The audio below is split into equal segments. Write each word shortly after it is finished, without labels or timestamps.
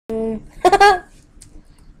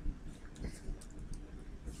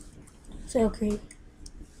It's okay.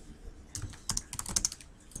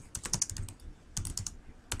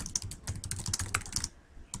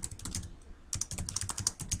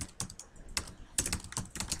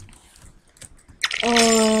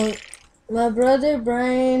 My brother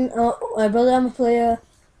Brian, my brother IMAPLAYA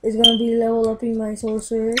is gonna be level upping my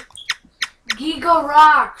sorcerer. Giga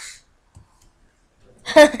rocks.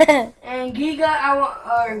 And Giga,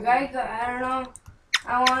 Giga, I don't know.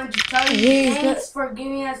 I wanted to tell you thanks for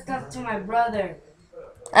giving that stuff to my brother.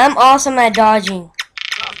 I'm awesome at dodging.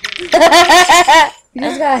 You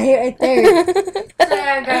just got hit right there. So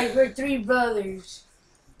yeah, guys, we're 3 brothers.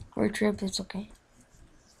 We're triplets, okay?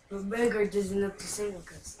 But bigger doesn't look the same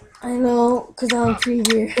because I know, cause I'm 3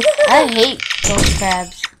 here. I hate those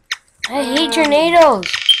crabs. I hate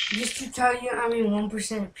tornadoes. just to tell you, I'm in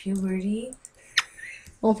 1% puberty.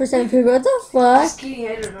 1% puberty. What the fuck? Just kidding,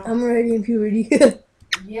 I don't know. I'm already in puberty.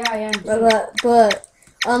 Yeah, I am. but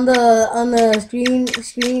on the screen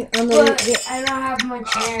on the. But I don't have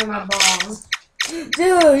much hair in my balls. Dude,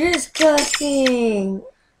 you're disgusting.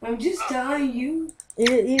 I'm just telling you.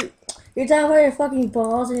 You're talking about your fucking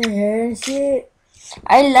balls and your hair and shit.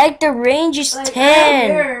 I like the range is Like,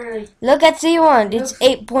 10. Look at C1. It's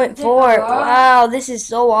 8.4. Wow, this is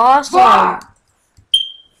so awesome.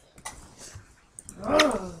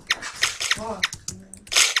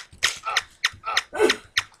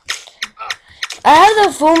 I have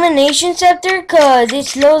the fulmination scepter because it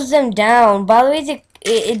slows them down. By the way,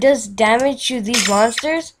 it does damage to these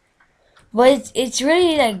monsters, but it's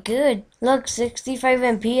really like good. Look, 65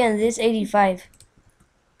 MP and this 85.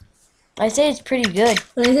 I say it's pretty good.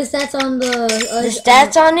 But the stats on the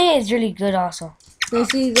stats on it is really good also.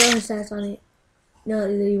 Let's see the other stats on it. No,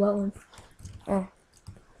 you want one. Oh.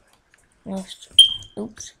 No.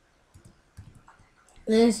 Oops.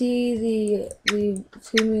 Let's see the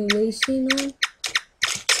simulation one.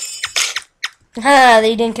 Ha!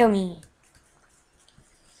 They didn't kill me.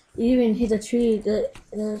 You even hit the tree, the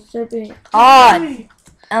serpent. Odd.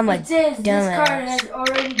 I'm a It says this dumbass. card has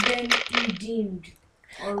already been redeemed.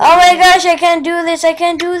 Oh my gosh, I can't do this. I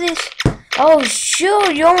can't do this. Oh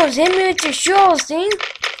shoot, you almost hit me with your show, see?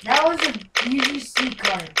 That was a UGC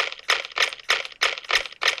card.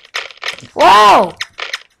 Wow.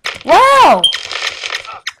 Wow.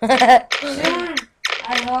 Soon,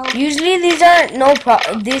 I hope. Usually these aren't no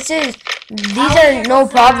problem. These are no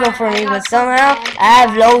problem for me, but somehow I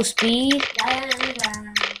have low speed. And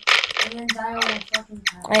then die on a fucking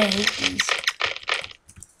time. I hate these.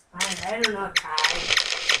 I don't know, Kai.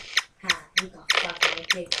 Ha, you go fucking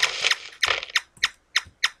take that.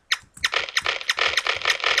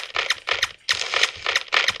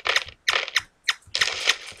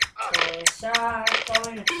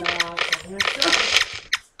 Going to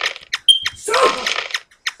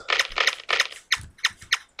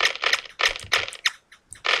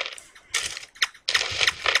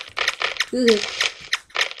Good.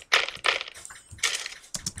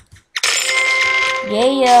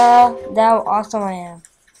 Yeah, that was awesome I am.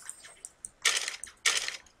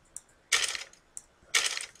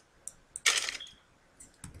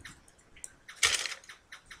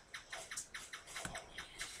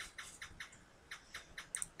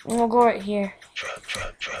 I'm gonna go right here.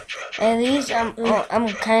 At least I'm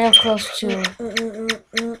kind of close to.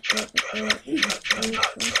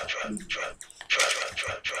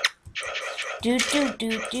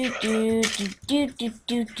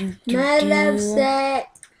 My love set.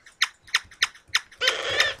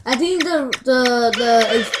 I think the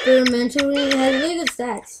experimental ring has really good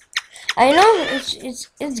stats. I know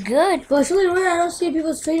it's good. But it's really weird. I don't see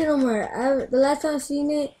people trading no more. The last time I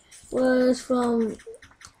seen it was from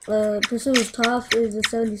person who's top is a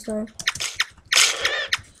 70 star.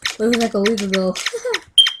 But it was like a week ago.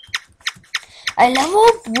 I level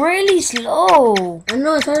up really slow. I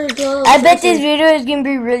know it's hard to tell. I bet this video is gonna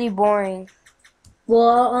be really boring.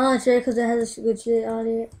 Well, I'm not sure because it has good shit on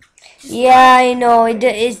it. Yeah, I know.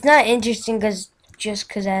 It's not interesting just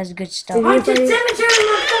because it has good stuff. I'm just cemetery,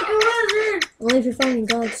 motherfucking wizard! Only if you're fighting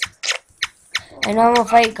gods. I know I'm gonna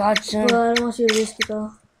fight God soon. Well, I don't want you to risk it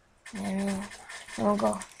though. I know. I'll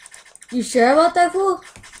go. You sure about that, fool?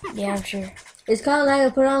 Yeah, I'm sure. It's kind of like I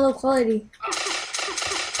put on low quality.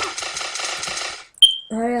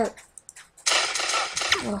 Hurry up.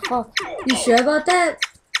 Oh, fuck. You sure about that?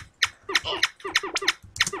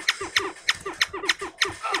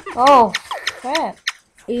 Oh, crap.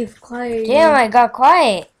 If quiet. Damn, I got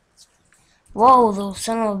quiet. Whoa, those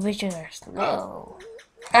son of a bitches are slow.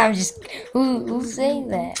 I'm just... Who's saying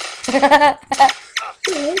that?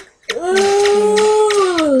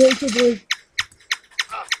 Oh,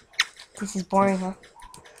 This is boring, huh?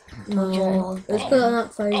 No, it's because I'm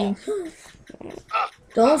not fighting.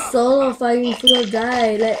 Don't solo fight, you feel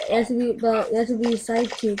die. Like, you have to be a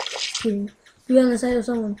sidekick. Kidding. Be on the side of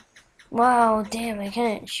someone. Wow, damn, I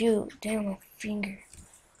can't shoot. Damn, my finger.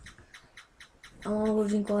 I want to go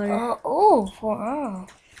drink water. Wow.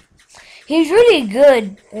 He's really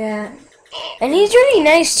good. Yeah. And he's really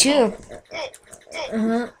nice, too.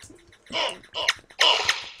 Uh-huh.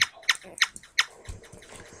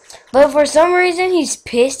 But for some reason, he's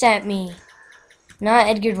pissed at me. Not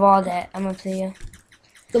Edgardvald at IMAPLAYA.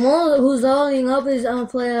 The one who's leveling up is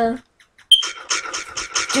IMAPLAYA.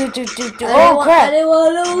 Oh, crap. I didn't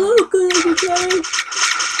want to look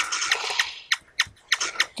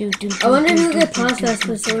I wonder if you get past that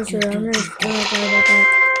for sorcerer. I'm not about that.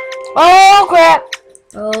 Oh, crap.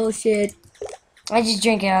 Oh, shit. I just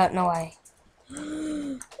drank it out. No way.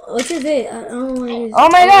 What's his name? I don't know what it is. Oh,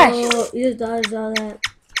 my gosh. Oh, you just dodged all that.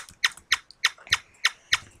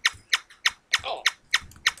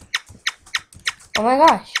 Oh, my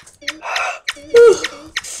gosh.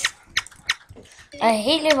 I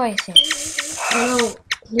hate Leviathan. I know.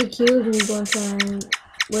 He killed me one time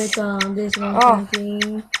with this one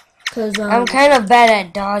thing. Cause I'm kind of bad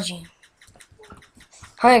at dodging.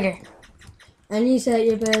 Hunger. And you said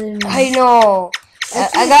you're better than me. I know.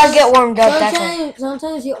 I gotta get warmed up. That's why.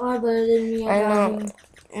 Sometimes you are better than me. I know.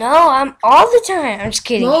 No, I'm all the time. I'm just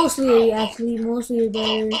kidding. Mostly, actually, mostly you're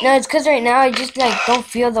better. No, it's because right now I just like don't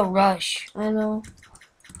feel the rush. I know.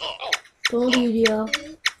 Don't EDL.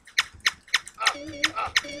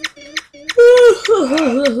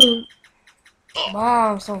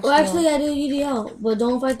 Wow, I'm so Well, actually, I do EDL, but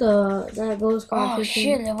don't fight that ghost card. Oh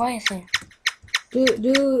shit, Leviathan. Do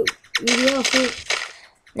EDL first.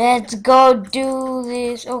 Let's go do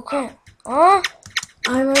this. Okay. Huh?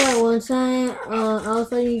 I remember that one time, I was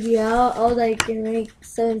fighting EDL. I was like in rank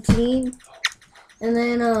 17, and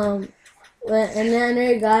then I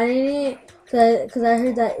never got in it cause I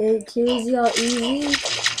heard that it kills you all easy.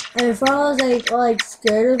 And before I was like all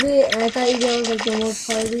scared of it, and I thought EDL was like the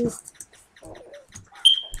most hardest.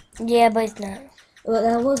 Yeah, but it's not. Well,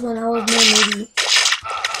 that was when I was more needy.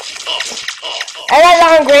 I got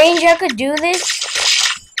long range. I could do this.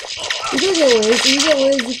 You can get ways. You get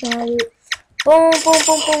ways. You can have it. Boom, boom,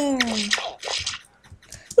 boom, boom.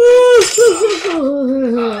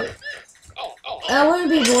 I wouldn't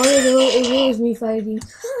be bored if it was me fighting.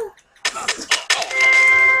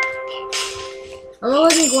 I'm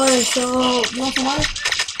gonna drink water, so you want some water?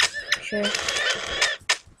 Sure.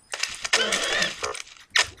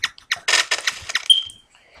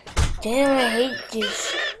 Damn, I hate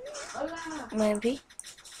this. Maybe.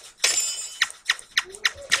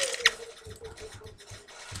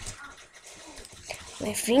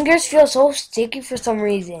 My fingers feel so sticky for some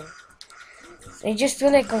reason. I just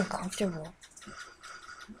feel like uncomfortable.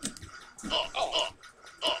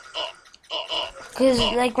 Cause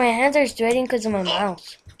like my hands are sweating because of my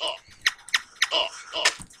mouth.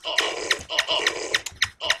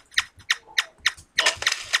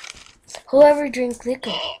 Whoever drinks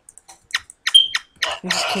liquor. I'm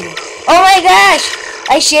just kidding. Oh my gosh!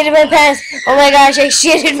 I shitted my pants! Oh my gosh, I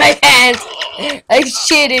shitted my pants! I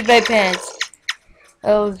shitted my pants!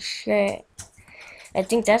 Oh shit. I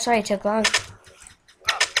think that's why it took long.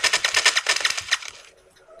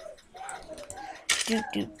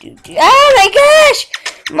 Oh my gosh!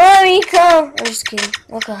 Mommy, come! I'm just kidding.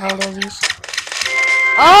 I can handle these.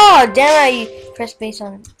 Oh, damn, I pressed space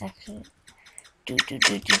on accident.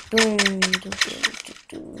 Boom.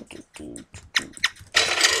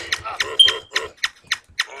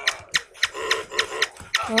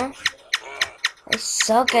 Huh? I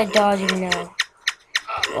suck at dodging now.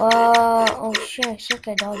 Oh shit, I suck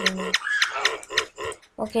at dodging now.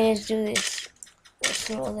 Okay, let's do this. Let's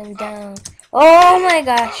slow them down. Oh my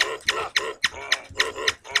gosh.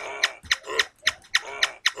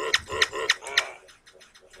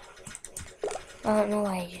 I don't know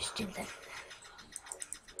why I just did that.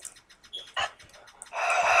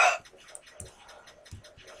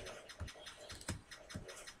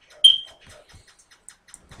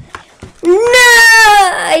 No!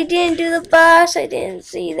 I didn't do the boss. I didn't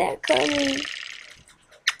see that coming.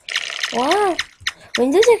 Wow.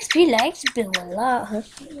 Windows XP likes Bill a lot, huh?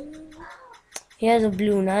 He has a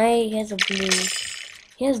blue knight. He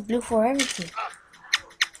has blue for everything.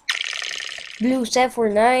 Blue set for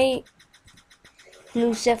knight.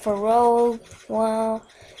 Blue set for rogue. Wow.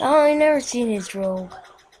 Oh, I never seen his rogue.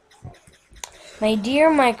 My dear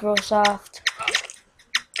Microsoft.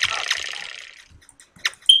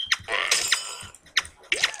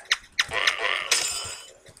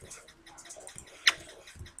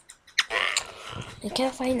 I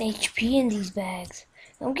can't find HP in these bags.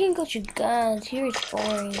 I'm getting go to guns. Here it's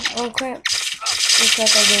boring. Oh crap. Oh crap,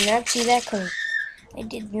 I did not see that coming. I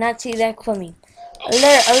did not see that coming.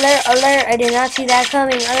 Alert, alert, alert. I did not see that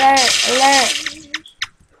coming. Alert, alert.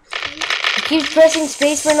 I keep pressing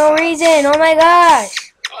space for no reason. Oh my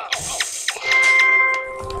gosh.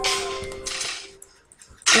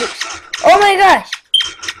 Oops. Oh my gosh.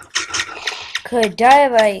 Could die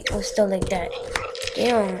if I was still like that.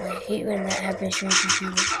 Damn, I hate when that happens to me.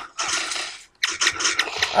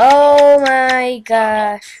 Oh my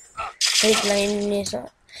gosh. Hate blindness.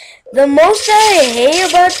 The most that I hate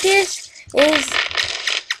about this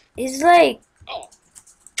is like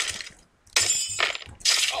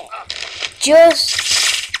just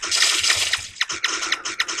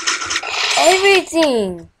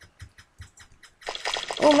everything.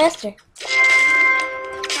 Oh, master.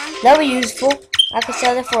 That would be useful. I could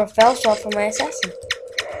sell it for a fell swap for my assassin.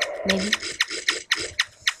 Maybe.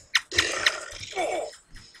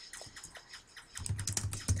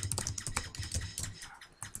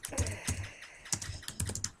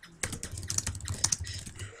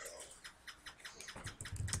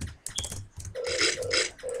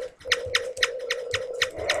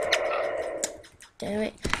 Damn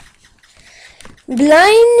it.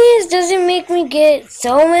 Blindness doesn't make me get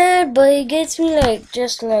so mad, but it gets me like,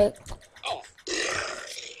 just like,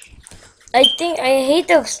 I hate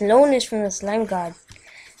the slowness from the slime god,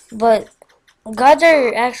 but gods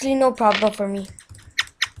are actually no problem for me.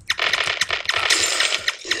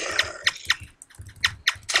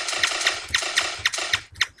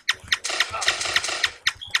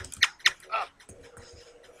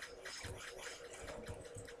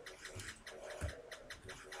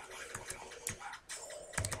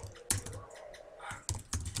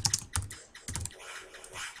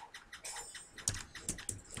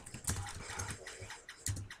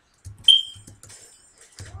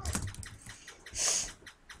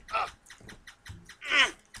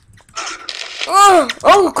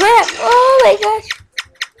 Oh crap! Oh my gosh!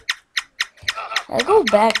 I go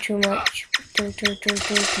back too much.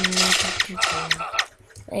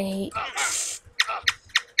 I hate.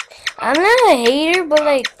 I'm not a hater, but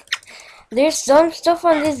like, there's some stuff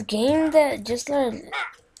on this game that just not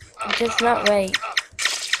right.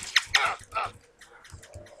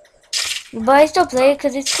 But I still play it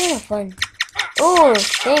because it's kind of fun. Oh,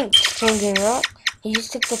 thanks, King Rock. He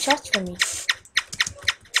just took the shots from me.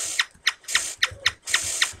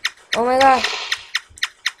 Oh my god.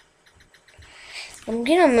 I'm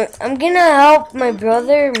gonna help my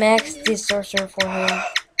brother max this sorcerer for him.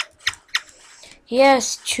 He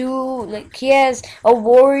has he has a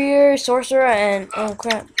warrior, sorcerer, and oh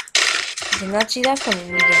crap. I did not see that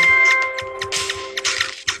coming again.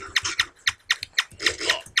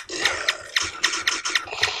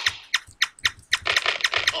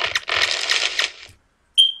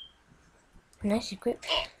 Nice equip.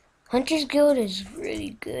 Hunter's Guild is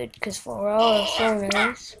really good because for all it's so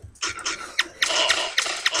nice.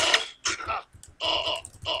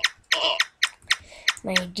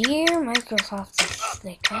 My dear Microsoft is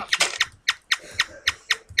like catchy.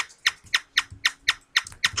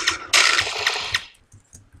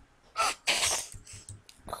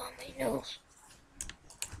 Oh, my nose.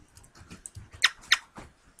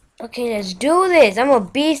 Okay, let's do this. I'm gonna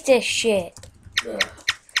beast this shit.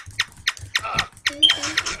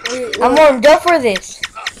 I'm warmed up for this.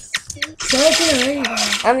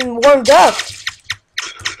 I'm warmed up.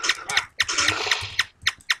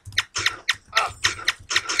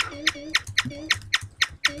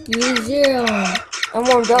 I'm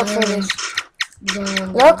warmed up for this.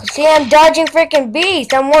 Look, see, I'm dodging freaking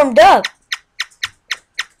beasts. I'm warmed up.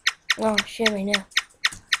 Oh shit, right now.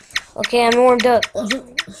 Okay, I'm warmed up.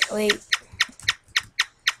 Wait.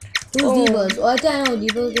 Who's Divas? Oh, I think I know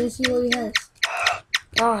Divas. Let's see what he has.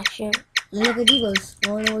 Oh shit. Look at Divas.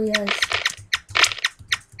 I want to know what he has.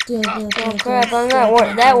 Oh crap, I'm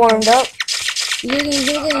not that warmed up. He's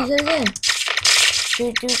again.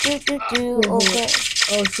 Okay. Oh shit.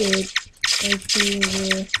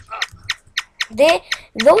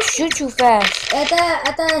 Those shoot you fast. I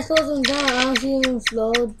thought I slowed him down. I don't see him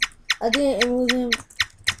slowed. I didn't move him.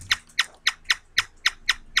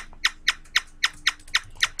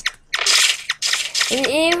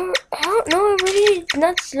 I don't know, it really is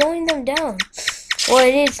not slowing them down. Well,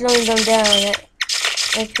 it is slowing them down.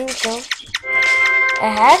 I think so. It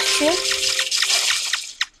has to.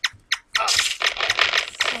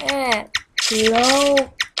 Yeah.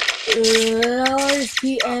 Lower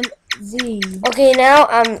PMZ. Okay, now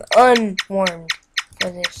I'm unwarmed for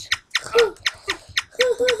this.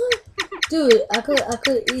 Dude, I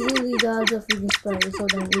could easily dodge a freaking sprite. It's so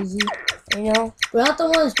damn easy. You know? But not the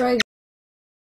one sprite.